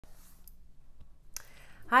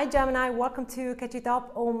Hi Gemini, welcome to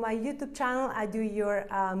Catchit-up on my YouTube channel. I do your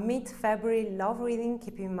mid-February love reading.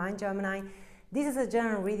 Keep in mind, Gemini, this is a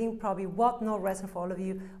general reading, probably what not resonant for all of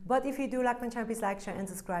you. But if you do like my channel, please like, share and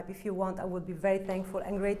subscribe. If you want, I would be very thankful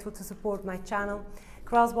and grateful to support my channel.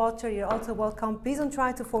 Cross-watcher, you're also welcome. Please don't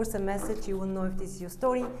try to force a message. You will know if this is your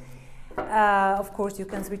story. Of course, you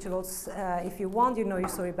can switch roles if you want. You know your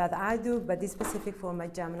story better than I do, but this is specific for my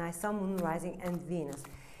Gemini, Sun, Moon, Rising and Venus.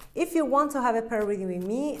 If you want to have a pair reading with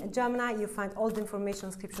me, Gemini, you find all the information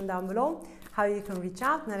description down below, how you can reach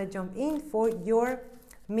out. Now let's jump in for your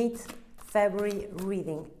mid-February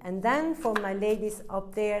reading. And then for my ladies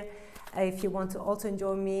up there, if you want to also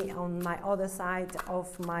join me on my other side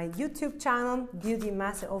of my YouTube channel, Beauty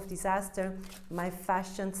Master of Disaster, my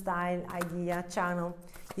fashion style idea channel,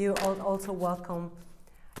 you are also welcome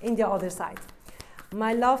in the other side.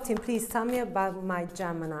 My love team, please tell me about my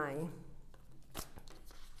Gemini.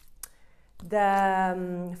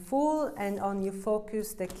 The Fool, and on you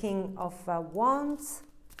focus the King of Wands,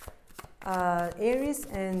 Aries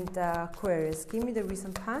and Aquarius. Give me the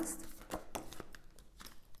recent past.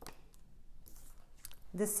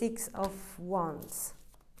 The Six of Wands.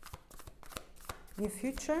 New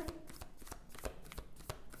future.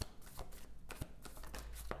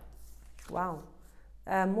 Wow.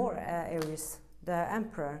 More Aries. The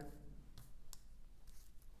Emperor.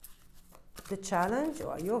 The Challenge.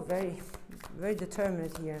 Oh, you're very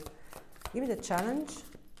determined here. Give me the Challenge.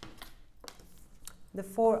 The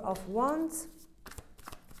Four of Wands.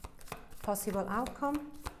 Possible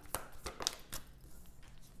outcome.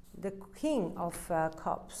 The King of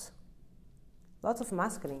Cups. Lots of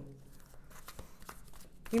masculine.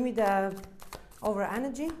 Give me the Over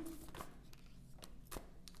Energy.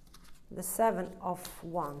 The Seven of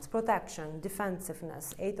Wands, protection,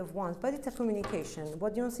 defensiveness, Eight of Wands, but it's a communication.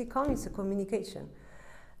 What you don't see coming is a communication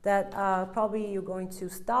that probably you're going to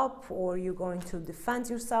stop or you're going to defend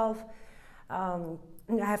yourself. I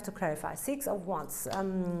have to clarify. Six of Wands,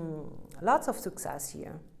 lots of success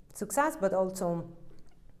here. Success, but also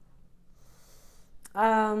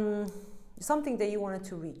something that you wanted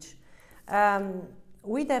to reach.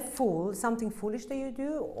 With a Fool, something foolish that you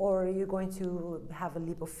do, or you're going to have a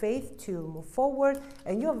leap of faith to move forward,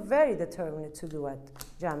 and you're very determined to do it,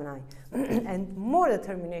 Gemini. And more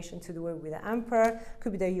determination to do it with the Emperor.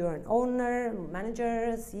 Could be that you're an owner,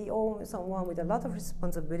 manager, CEO, someone with a lot of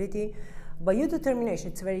responsibility, but your determination,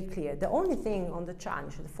 it's very clear. The only thing on the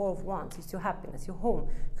challenge, the Four of Wands, is your happiness, your home.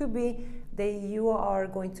 Could be that you are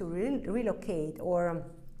going to relocate, or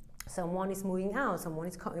someone is moving out, someone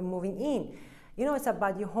is moving in. You know, it's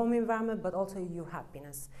about your home environment, but also your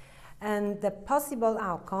happiness. And the possible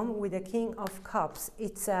outcome with the King of Cups,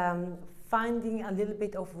 it's finding a little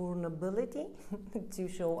bit of vulnerability to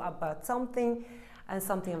show about something, and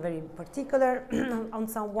something very particular on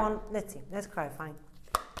someone. Let's see, let's clarify.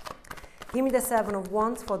 Give me the Seven of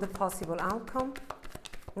Wands for the possible outcome.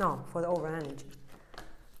 No, for the Over Energy.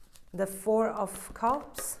 The Four of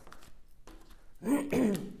Cups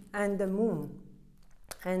and the Moon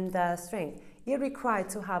and Strength. You're required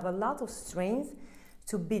to have a lot of strength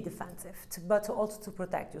to be defensive, but also to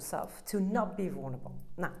protect yourself, to not be vulnerable.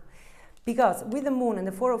 Now, because with the Moon and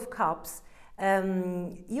the Four of Cups,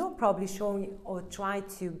 you're probably showing or try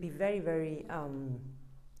to be very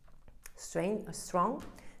strong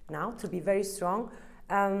now, to be very strong,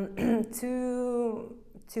 to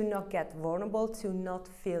not get vulnerable, to not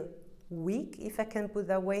feel weak, if I can put it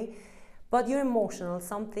that way. But you're emotional,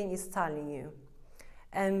 something is telling you.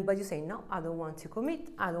 But you say, no, I don't want to commit,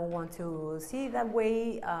 I don't want to see it that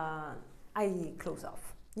way, I close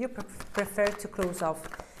off. You prefer to close off.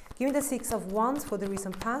 Give me the Six of Wands for the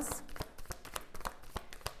recent past.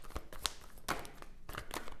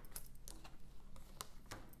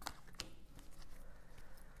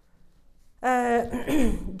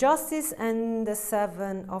 Justice and the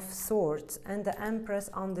Seven of Swords and the Empress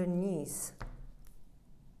underneath.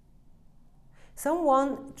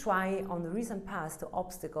 Someone try on the recent past to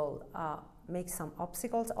make some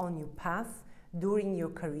obstacles on your path during your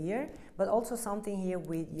career, but also something here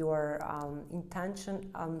with your intention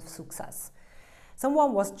of success.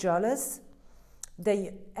 Someone was jealous,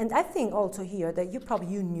 and I think also here that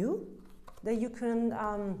you knew that you couldn't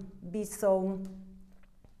be so,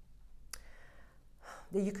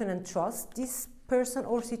 that you couldn't trust this person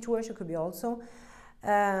or situation. Could be also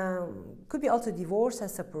divorce and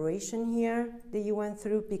separation here that you went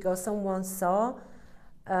through, because someone saw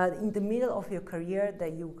in the middle of your career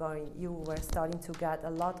that you were starting to get a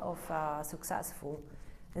lot of successful,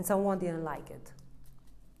 and someone didn't like it.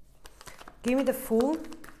 Give me the Fool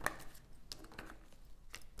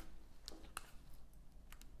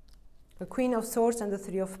The Queen of Swords and the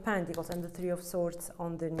Three of Pentacles and the Three of Swords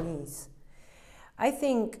on the knees. I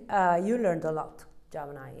think you learned a lot,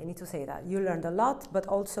 Gemini. I need to say that. You learned a lot, but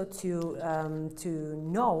also to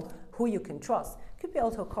know who you can trust. Could be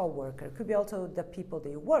also a co-worker, could be also the people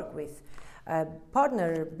that you work with,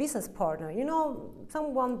 partner, business partner, you know,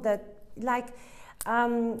 someone that, like,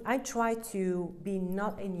 I try to be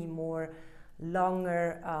not anymore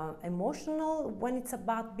longer emotional when it's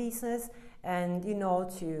about business, and, you know,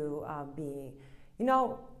 to be, you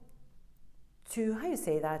know, to, how you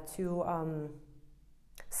say that, to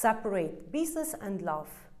separate business and love,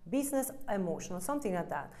 business, emotional, something like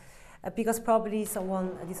that. Because probably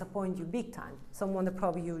someone disappointed you big time, someone that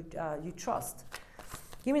probably you trust.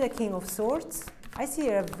 Give me the King of Swords. I see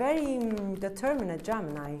a very determined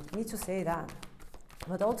Gemini, I need to say that,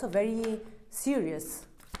 but also very serious.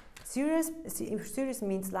 Serious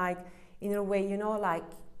means, like, in a way, you know, like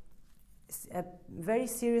a very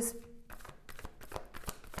serious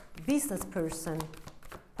business person.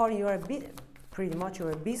 Probably you are pretty much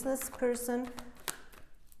you're a business person,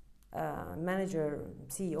 manager,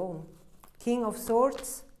 CEO. King of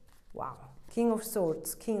Swords, wow. King of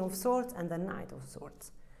Swords, and the Knight of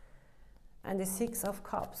Swords. And the Six of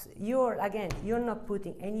Cups. You're not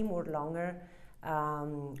putting any more longer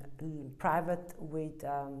private with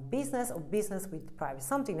business, or business with private,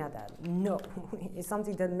 something like that. No, it's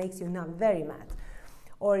something that makes you not very mad,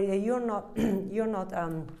 or you're not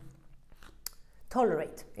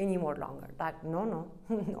tolerate any more longer. Like, no,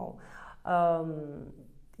 no.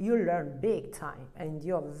 You learn big time, and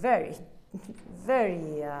you're very,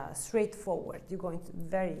 very straightforward. You're going to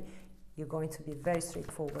be very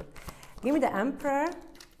straightforward. Give me the Emperor,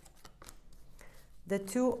 the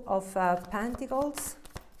Two of Pentacles,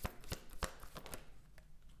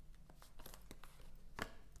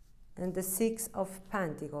 and the Six of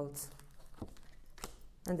Pentacles,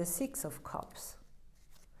 and the Six of Cups.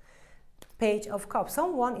 Page of Cups.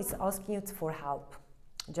 Someone is asking you for help,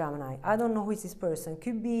 Gemini. I don't know who is this person.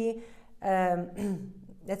 Could be,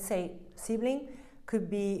 let's say, sibling, could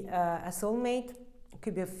be a soulmate,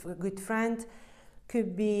 could be a good friend,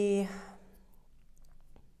 could be,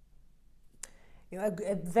 you know,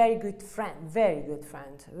 a very good friend,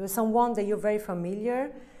 someone that you're very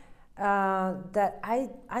familiar, that I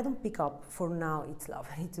don't pick up for now. It's love.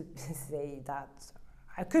 I need to say that.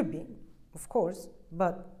 I could be, of course,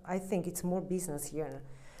 but I think it's more business here.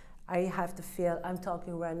 I have to feel I'm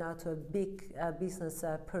talking right now to a big business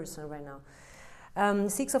person right now.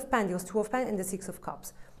 Six of Pentacles, Two of Pentacles, and the Six of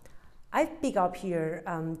Cups. I pick up here,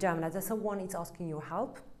 Gemini, that someone is asking you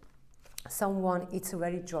help. Someone is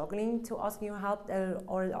already struggling to ask you help,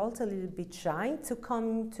 or also a little bit shy to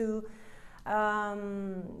come to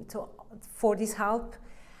for this help,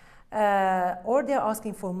 or they're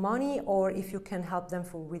asking for money, or if you can help them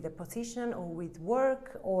with a position or with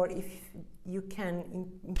work, or if you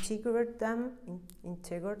can integrate them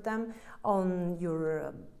on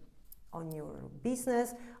your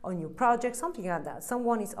business, on your project, something like that.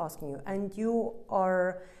 Someone is asking you, and you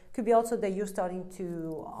are, could be also that you're starting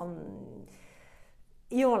to,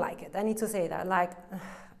 you don't like it. I need to say that, like,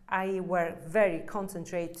 I were very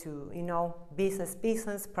concentrate to, you know,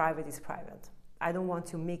 business, private is private. I don't want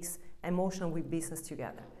to mix emotion with business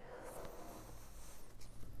together.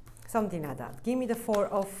 Something like that. Give me the Four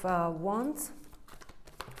of Wands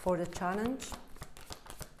for the challenge.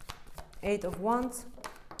 Eight of Wands.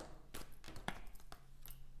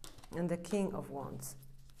 And the King of Wands.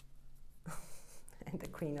 And the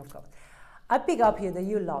Queen of Cups. I pick up here that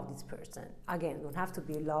you love this person. Again, don't have to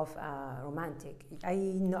be love romantic.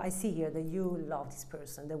 I see here that you love this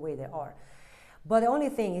person the way they are. But the only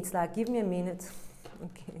thing, it's like, give me a minute,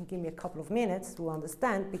 give me a couple of minutes to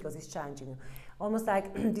understand, because it's challenging you. Almost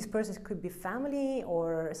like this person could be family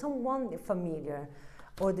or someone familiar,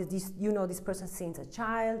 or this person since a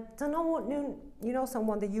child.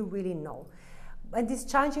 Someone that you really know. And it's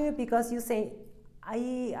challenging you because you say,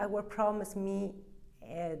 I will promise me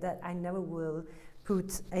that I never will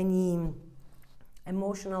put any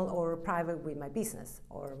emotional or private with my business,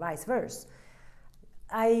 or vice versa.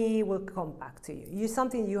 I will come back to you. It's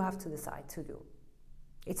something you have to decide to do.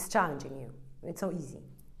 It's challenging you. It's so easy.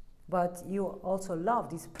 But you also love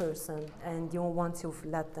this person, and you don't want to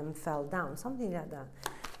let them fall down. Something like that.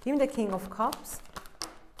 Give me the King of Cups.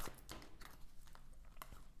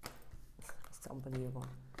 It's unbelievable.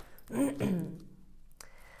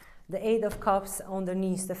 The Eight of Cups on the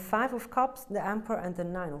knees, the Five of Cups, the Emperor, and the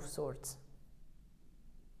Nine of Swords.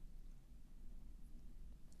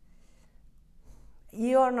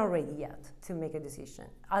 You are not ready yet to make a decision,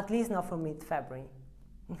 at least not for mid-February.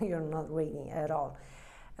 You're not ready at all.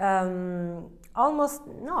 almost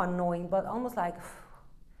not annoying, but almost like,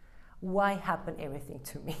 why happened everything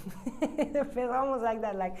to me? It feels almost like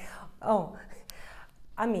that, like, oh,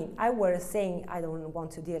 I mean, I was saying I don't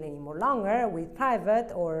want to deal anymore longer with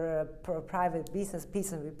private or private business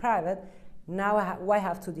with private. Now why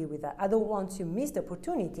have to deal with that? I don't want to miss the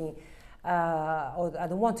opportunity, or I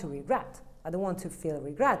don't want to regret. I don't want to feel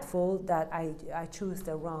regretful that I choose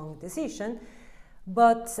the wrong decision.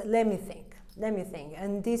 But let me think.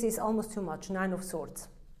 And this is almost too much, 9 of Swords.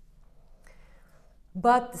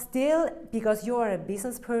 But still, because you are a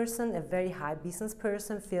business person, a very high business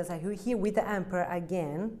person, feels like you're here with the Emperor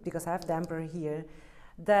again, because I have the Emperor here,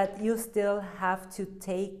 that you still have to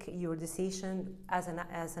take your decision as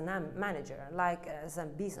a manager, like as a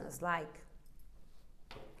business, like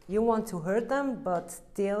you want to hurt them, but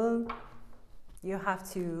still you have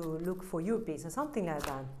to look for your business. Something like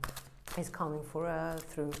that is coming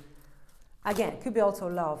through. Again, it could be also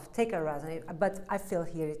love, take a reason, but I feel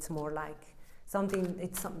here it's more like something,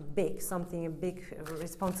 it's a big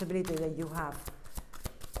responsibility that you have.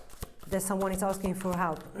 That someone is asking for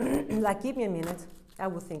help. Like, give me a minute, I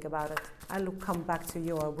will think about it. I will come back to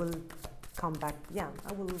you, or will come back, yeah,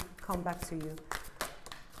 I will come back to you.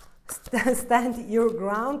 Stand your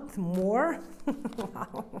ground more.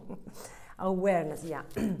 Wow. Awareness, yeah.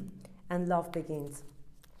 And love begins.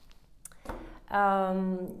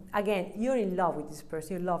 Again, you're in love with this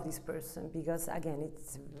person, you love this person, because again,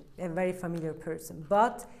 it's a very familiar person,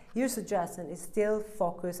 but your suggestion is still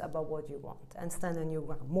focus about what you want and stand on your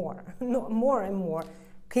ground more. No, more and more.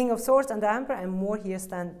 King of Swords and the Emperor, and more here,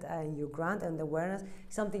 stand in your ground, and awareness,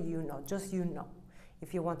 something you know, just you know.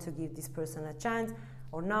 If you want to give this person a chance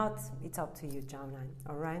or not, it's up to you, Gemini,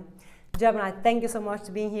 all right? Gemini, thank you so much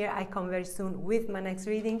for being here. I come very soon with my next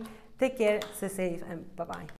reading. Take care, stay safe, and bye-bye.